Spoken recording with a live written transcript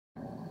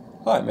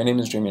Hi, my name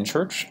is Jamie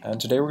Church, and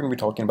today we're going to be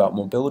talking about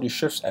mobility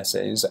shift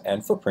assays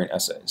and footprint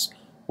assays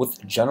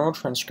with general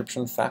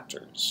transcription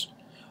factors.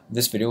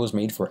 This video was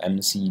made for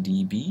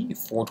MCDB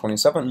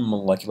 427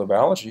 Molecular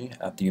Biology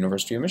at the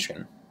University of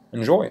Michigan.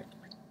 Enjoy!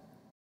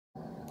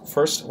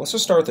 First, let's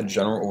just start with a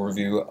general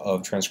overview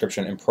of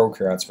transcription in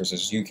prokaryotes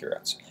versus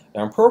eukaryotes.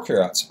 Now, in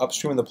prokaryotes,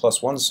 upstream of the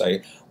 +1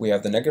 site, we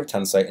have the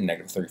 -10 site and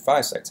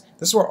 -35 sites.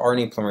 This is where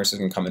RNA polymerases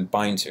can come and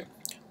bind to.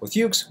 With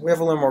eucs, we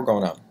have a little more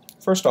going on.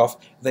 First off,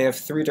 they have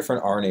three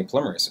different RNA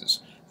polymerases.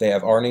 They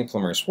have RNA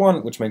polymerase I,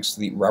 which makes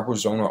the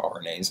ribosomal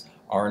RNAs,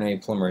 RNA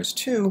polymerase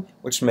II,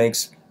 which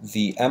makes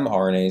the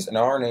mRNAs, and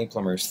RNA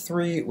polymerase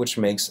III, which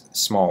makes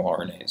small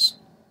RNAs.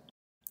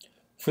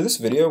 For this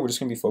video, we're just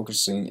going to be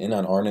focusing in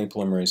on RNA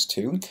polymerase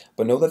II,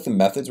 but know that the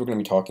methods we're going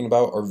to be talking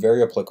about are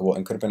very applicable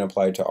and could have been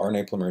applied to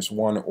RNA polymerase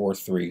I or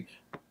III.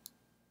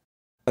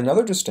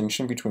 Another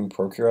distinction between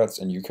prokaryotes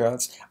and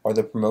eukaryotes are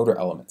the promoter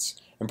elements.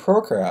 In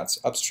prokaryotes,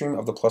 upstream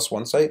of the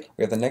 +1 site,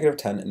 we have the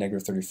 -10 and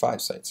 -35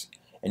 sites.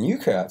 In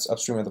eukaryotes,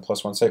 upstream of the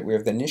 +1 site, we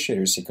have the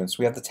initiator sequence,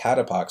 we have the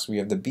tadapox, we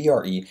have the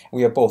BRE, and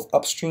we have both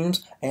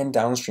upstreams and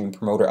downstream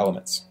promoter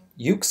elements.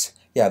 Eucs,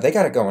 yeah, they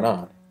got it going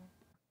on.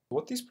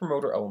 What these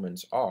promoter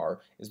elements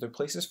are is they're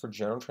places for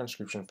general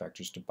transcription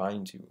factors to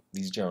bind to.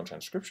 These general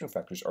transcription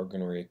factors are going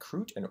to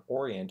recruit and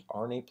orient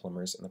RNA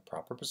polymerase in the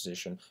proper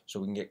position so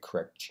we can get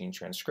correct gene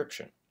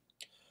transcription.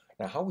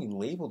 Now, how we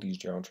label these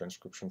general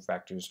transcription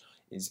factors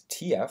is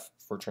TF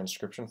for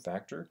transcription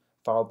factor,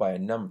 followed by a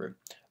number.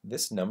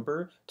 This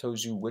number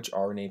tells you which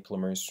RNA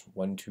polymerase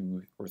 1,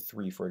 2, or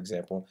 3, for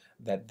example,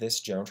 that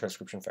this general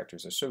transcription factor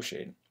is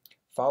associated.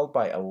 Followed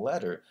by a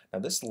letter. Now,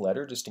 this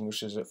letter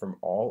distinguishes it from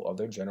all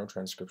other general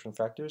transcription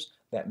factors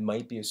that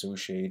might be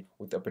associated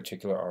with a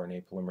particular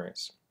RNA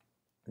polymerase.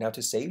 Now,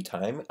 to save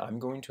time, I'm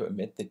going to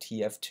omit the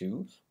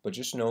TF2, but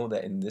just know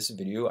that in this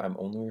video, I'm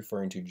only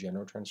referring to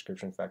general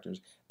transcription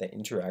factors that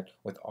interact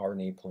with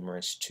RNA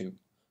polymerase II.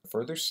 To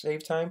further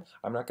save time,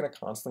 I'm not going to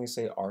constantly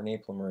say RNA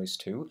polymerase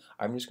II,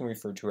 I'm just going to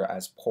refer to it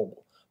as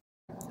POL.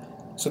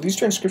 So these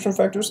transcription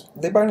factors,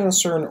 they bind in a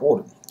certain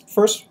order.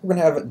 First, we're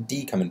going to have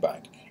D come and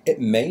bind. It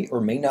may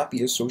or may not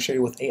be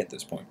associated with A at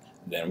this point.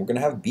 Then we're going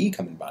to have B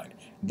come and bind.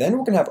 Then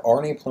we're going to have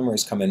RNA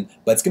polymerase come in,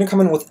 but it's going to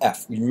come in with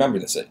F. Remember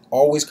this, it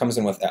always comes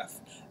in with F.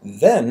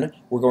 Then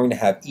we're going to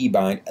have E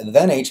bind, and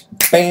then H,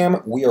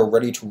 bam, we are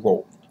ready to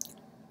roll.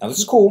 Now this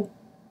is cool.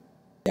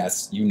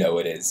 Yes, you know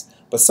it is.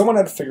 But someone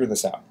had to figure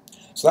this out.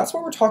 So that's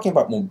why we're talking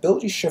about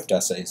mobility shift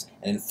assays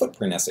and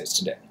footprint assays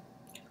today.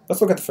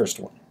 Let's look at the first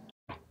one.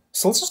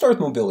 So let's just start with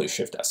mobility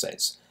shift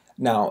assays.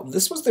 Now,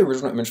 this was the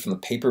original image from the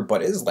paper,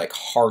 but it is like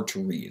hard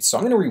to read. So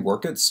I'm going to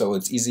rework it so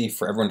it's easy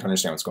for everyone to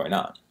understand what's going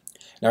on.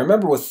 Now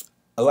remember, with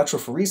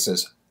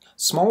electrophoresis,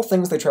 small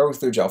things they travel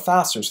through the gel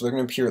faster, so they're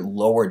going to appear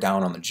lower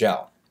down on the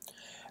gel.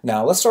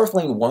 Now let's start with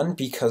lane 1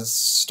 because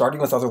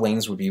starting with other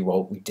lanes would be,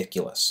 well,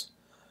 ridiculous.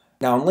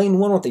 Now in lane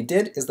 1 what they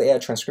did is they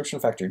added transcription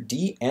factor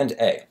D and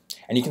A.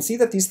 And you can see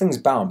that these things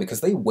bound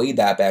because they weighed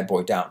that bad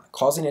boy down,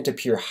 causing it to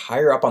appear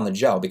higher up on the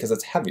gel because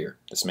it's heavier.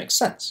 This makes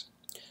sense.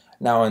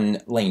 Now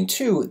in lane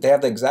 2, they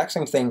have the exact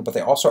same thing, but they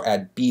also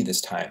add B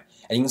this time.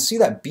 And you can see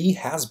that B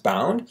has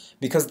bound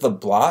because the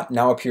blot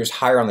now appears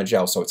higher on the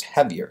gel, so it's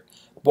heavier.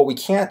 What we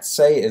can't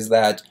say is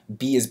that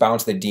B is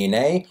bound to the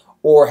DNA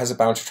or has it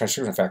bound to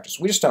transcription factors.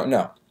 We just don't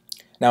know.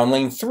 Now in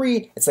lane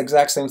 3, it's the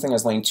exact same thing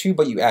as lane 2,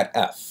 but you add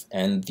F,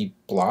 and the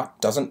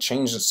blot doesn't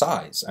change the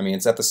size. I mean,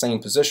 it's at the same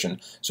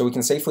position, so we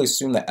can safely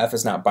assume that F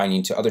is not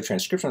binding to other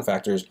transcription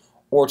factors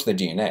or to the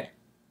DNA.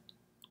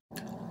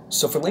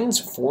 So for lanes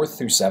 4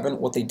 through 7,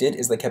 what they did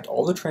is they kept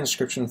all the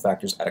transcription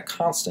factors at a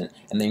constant,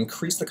 and they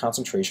increased the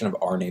concentration of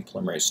RNA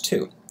polymerase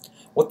II.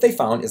 What they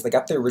found is they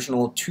got the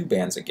original two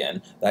bands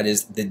again, that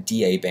is the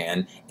DA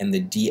band and the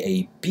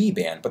DAB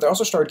band, but they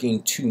also started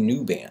getting two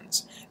new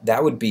bands.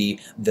 That would be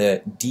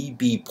the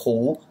DB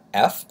pol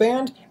F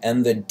band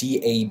and the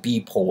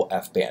DAB pol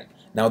F band.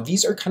 Now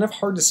these are kind of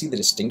hard to see the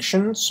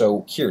distinction,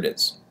 so here it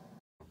is.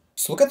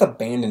 So look at the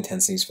band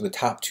intensities for the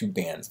top two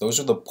bands. Those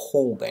are the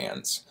pol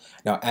bands.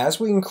 Now as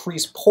we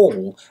increase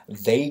pol,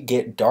 they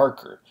get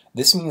darker.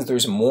 This means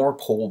there's more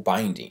pol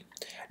binding.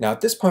 Now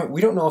at this point, we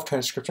don't know if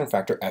transcription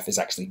factor F is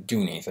actually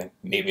doing anything.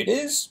 Maybe it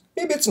is,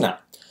 maybe it's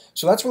not.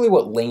 So that's really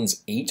what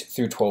lanes 8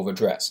 through 12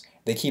 address.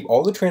 They keep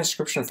all the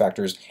transcription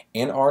factors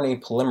and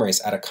RNA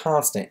polymerase at a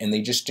constant, and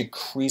they just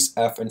decrease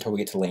F until we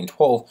get to lane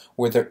 12,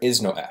 where there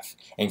is no F.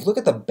 And if you look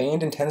at the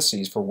band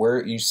intensities for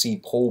where you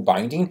see pol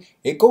binding,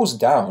 it goes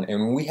down, and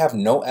when we have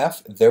no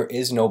F, there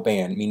is no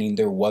band, meaning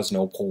there was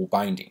no pol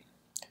binding.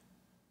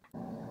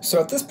 So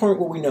at this point,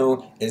 what we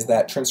know is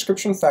that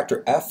transcription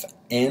factor F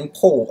and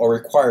pol are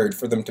required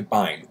for them to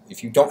bind.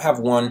 If you don't have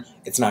one,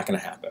 it's not going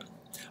to happen.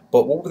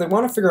 But what they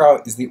want to figure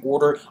out is the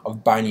order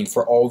of binding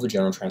for all the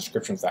general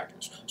transcription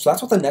factors. So that's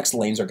what the next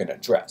lanes are going to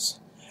address.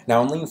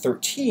 Now in lane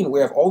 13, we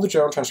have all the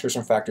general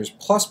transcription factors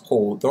plus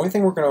pol. The only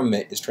thing we're going to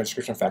omit is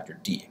transcription factor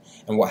D.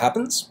 And what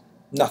happens?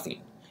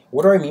 Nothing.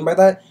 What do I mean by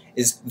that?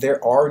 Is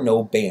there are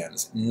no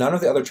bands. None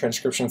of the other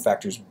transcription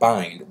factors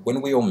bind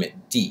when we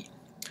omit D.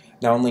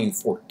 Now in lane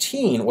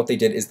 14, what they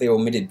did is they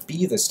omitted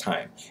B this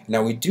time.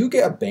 Now we do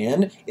get a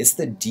band, it's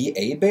the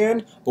DA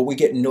band, but we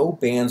get no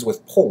bands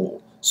with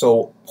pol.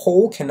 So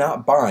pol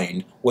cannot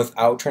bind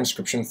without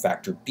transcription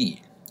factor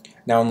B.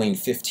 Now in lane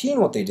 15,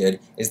 what they did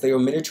is they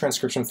omitted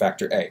transcription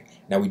factor A.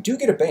 Now we do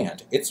get a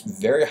band. It's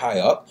very high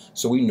up,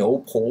 so we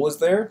know pol is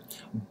there,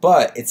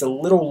 but it's a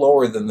little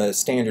lower than the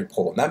standard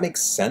pol. And that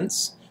makes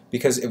sense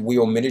because if we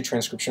omitted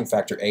transcription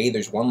factor A,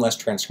 there's one less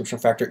transcription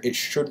factor. It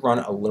should run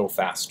a little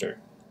faster.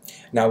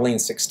 Now lane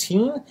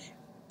 16,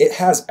 it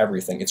has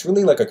everything. It's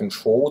really like a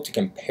control to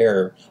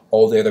compare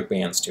all the other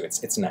bands to.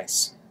 It's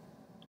nice.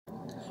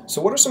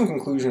 So what are some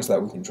conclusions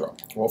that we can draw?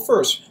 Well,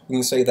 first, we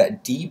can say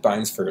that D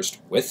binds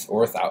first with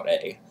or without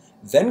A,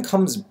 then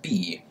comes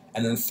B,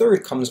 and then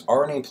third comes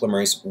RNA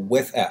polymerase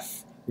with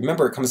F.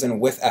 Remember, it comes in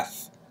with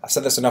F. I've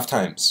said this enough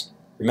times.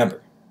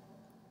 Remember.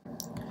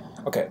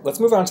 Okay, let's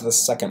move on to the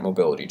second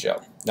mobility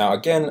gel. Now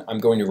again, I'm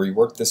going to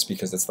rework this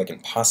because it's like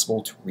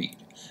impossible to read.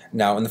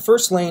 Now in the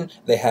first lane,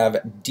 they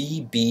have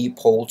D, B,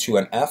 pol 2,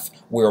 and F.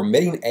 We're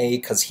omitting A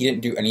because he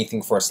didn't do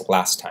anything for us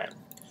last time.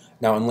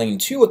 Now in lane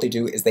 2, what they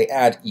do is they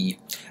add E.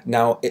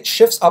 Now it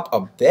shifts up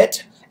a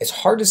bit. It's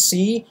hard to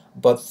see,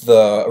 but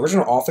the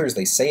original authors,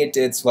 they say it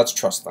did, so let's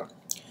trust them.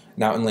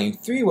 Now in lane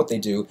 3, what they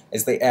do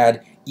is they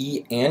add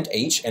E and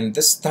H, and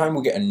this time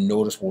we get a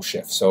noticeable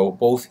shift. So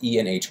both E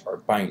and H are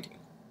binding.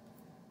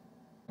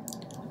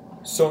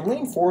 So in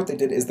lane 4, what they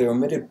did is they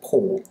omitted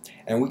pol,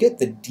 and we get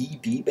the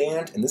DB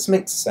band, and this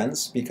makes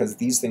sense because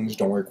these things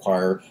don't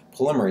require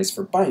polymerase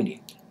for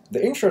binding.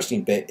 The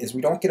interesting bit is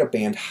we don't get a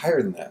band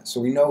higher than that, so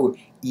we know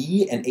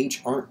E and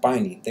H aren't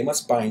binding. They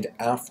must bind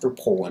after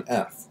pol and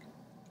F.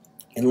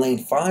 In lane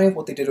 5,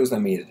 what they did was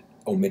they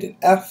omitted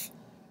F,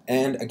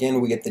 and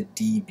again we get the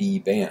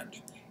DB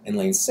band. In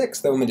lane 6,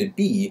 they omitted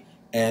B,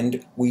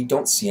 and we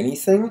don't see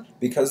anything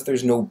because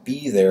there's no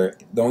B there.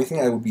 The only thing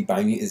that would be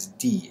binding is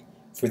D.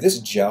 For this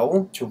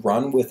gel to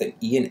run with an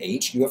E and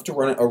H, you have to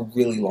run it a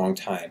really long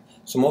time.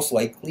 So most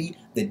likely,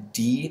 the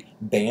D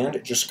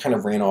band just kind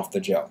of ran off the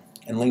gel.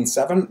 In lane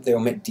 7, they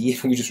omit D,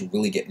 and we just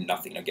really get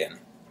nothing again.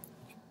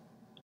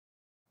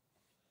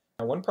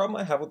 Now, one problem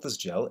I have with this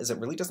gel is it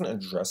really doesn't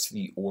address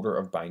the order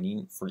of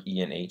binding for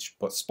E and H,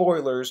 but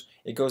spoilers,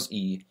 it goes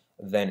E,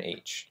 then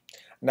H.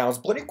 Now, as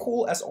bloody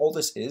cool as all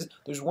this is,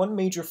 there's one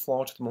major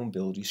flaw to the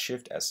mobility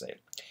shift assay.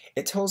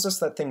 It tells us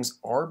that things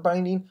are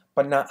binding,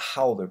 but not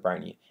how they're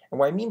binding. And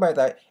what I mean by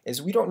that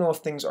is we don't know if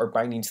things are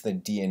binding to the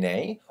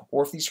DNA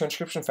or if these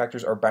transcription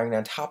factors are binding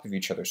on top of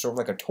each other, sort of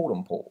like a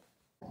totem pole.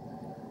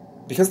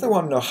 Because they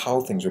want to know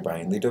how things are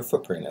binding, they do a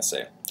footprint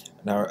assay.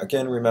 Now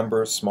again,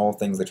 remember, small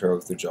things they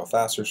travel through gel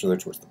faster, so they're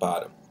towards the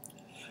bottom.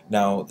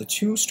 Now the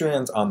two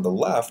strands on the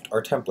left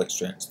are template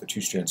strands. The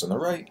two strands on the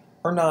right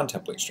are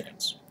non-template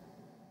strands.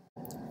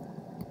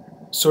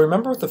 So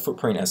remember with the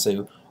footprint assay,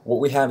 what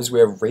we have is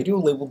we have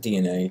radio-labeled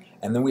DNA,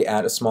 and then we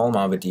add a small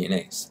amount of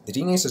DNase. The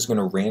DNase is going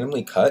to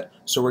randomly cut,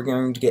 so we're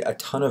going to get a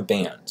ton of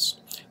bands.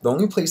 The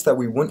only place that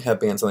we wouldn't have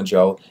bands on the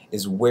gel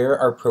is where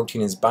our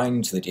protein is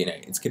binding to the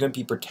DNA. It's going to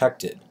be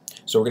protected,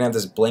 so we're going to have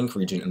this blank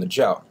region in the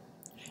gel.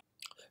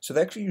 So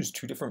they actually use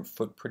two different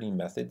footprinting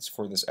methods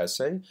for this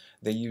assay.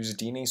 They use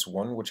DNase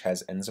 1, which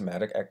has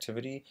enzymatic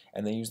activity,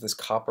 and they use this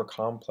copper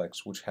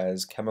complex, which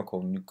has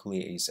chemical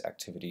nuclease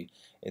activity.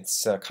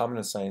 It's common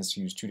in science to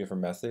use two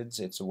different methods.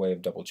 It's a way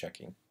of double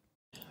checking.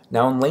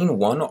 Now in lane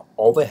 1,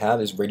 all they have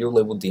is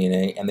radio-labeled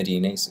DNA and the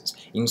DNases.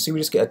 You can see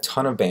we just get a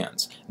ton of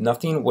bands.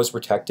 Nothing was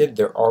protected.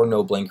 There are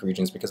no blank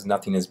regions because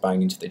nothing is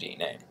binding to the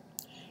DNA.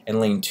 In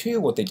lane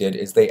 2, what they did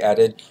is they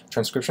added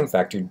transcription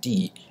factor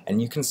D,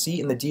 and you can see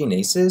in the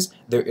DNases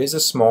there is a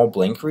small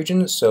blank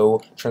region,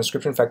 so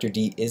transcription factor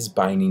D is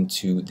binding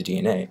to the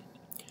DNA.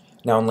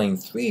 Now in lane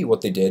 3, what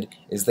they did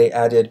is they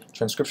added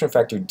transcription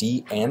factor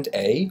D and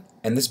A,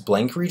 and this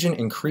blank region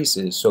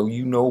increases, so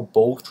you know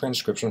both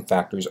transcription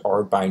factors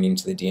are binding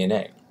to the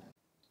DNA.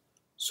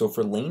 So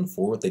for lane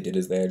 4, what they did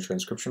is they added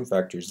transcription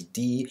factors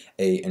D,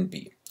 A, and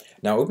B.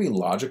 Now it would be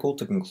logical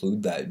to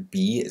conclude that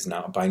B is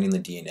not binding the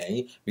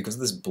DNA because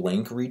this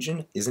blank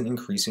region isn't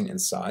increasing in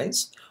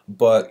size,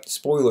 but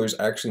spoilers,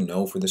 I actually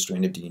know for this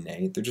strand of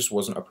DNA, there just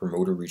wasn't a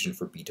promoter region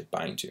for B to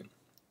bind to.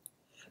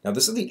 Now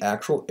this is the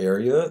actual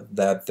area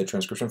that the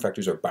transcription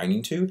factors are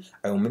binding to.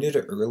 I omitted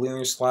it earlier in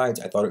your slides.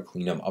 I thought it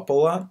cleaned them up a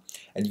lot.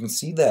 And you can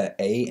see that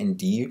A and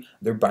D,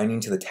 they're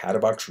binding to the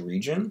Tatabox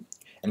region.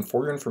 And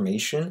for your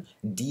information,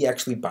 D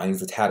actually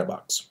binds the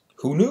Tatabox.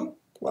 Who knew?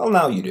 Well,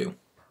 now you do.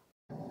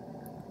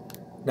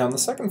 Now in the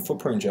second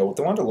footprint gel, what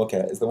they want to look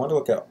at is they want to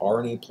look at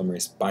RNA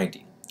polymerase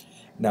binding.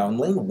 Now in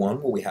lane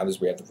 1, what we have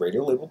is we have the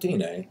radio-labeled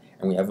DNA,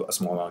 and we have a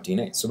small amount of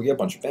DNA, so we get a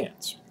bunch of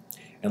bands.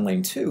 In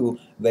lane 2,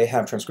 they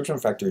have transcription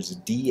factors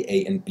D,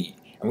 A, and B,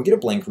 and we get a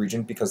blank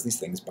region because these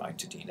things bind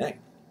to DNA.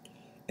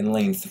 In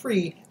lane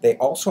 3, they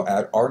also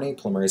add RNA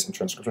polymerase and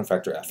transcription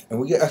factor F,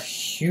 and we get a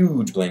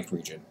huge blank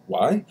region.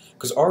 Why?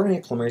 Because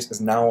RNA polymerase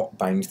is now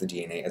binding to the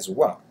DNA as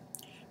well.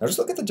 Now just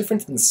look at the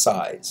difference in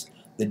size.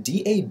 The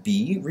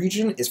DAB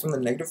region is from the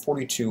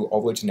 -42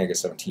 all the way to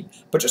 -17,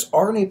 but just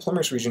RNA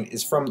polymerase region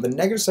is from the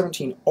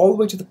 -17 all the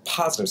way to the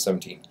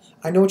 +17.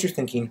 I know what you're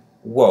thinking.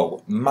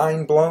 Whoa,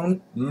 mind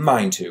blown?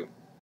 Mine too.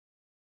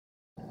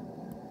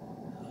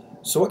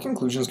 So what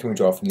conclusions can we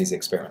draw from these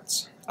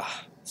experiments?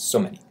 So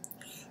many.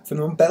 From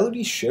the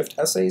mobility shift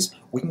assays,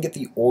 we can get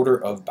the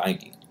order of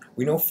binding.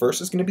 We know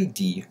first it's going to be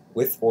D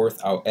with or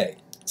without A.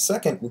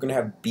 Second, we're going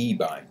to have B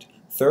bind.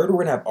 Third,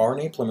 we're going to have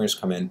RNA polymerase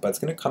come in, but it's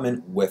going to come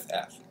in with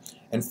F.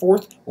 And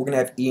fourth, we're going to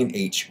have E and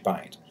H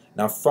bind.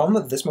 Now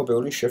from this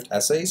mobility shift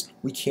assays,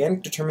 we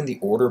can't determine the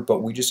order,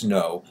 but we just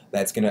know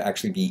that it's going to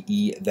actually be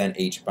E then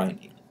H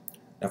binding.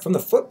 Now from the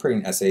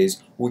footprinting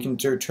assays, what we can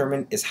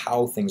determine is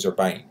how things are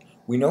binding.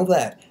 We know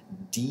that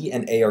D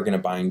and A are going to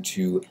bind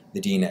to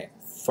the DNA.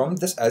 From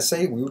this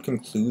assay, we would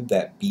conclude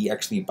that B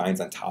actually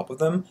binds on top of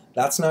them.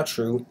 That's not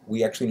true.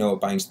 We actually know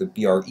it binds to the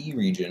BRE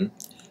region.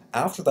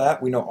 After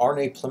that, we know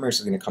RNA polymerase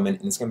is going to come in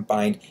and it's going to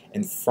bind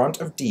in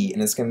front of D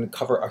and it's going to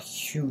cover a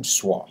huge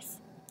swath.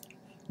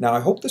 Now,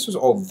 I hope this was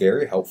all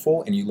very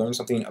helpful and you learned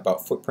something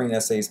about footprint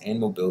assays and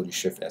mobility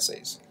shift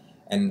assays.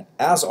 And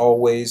as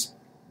always,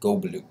 go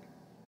blue.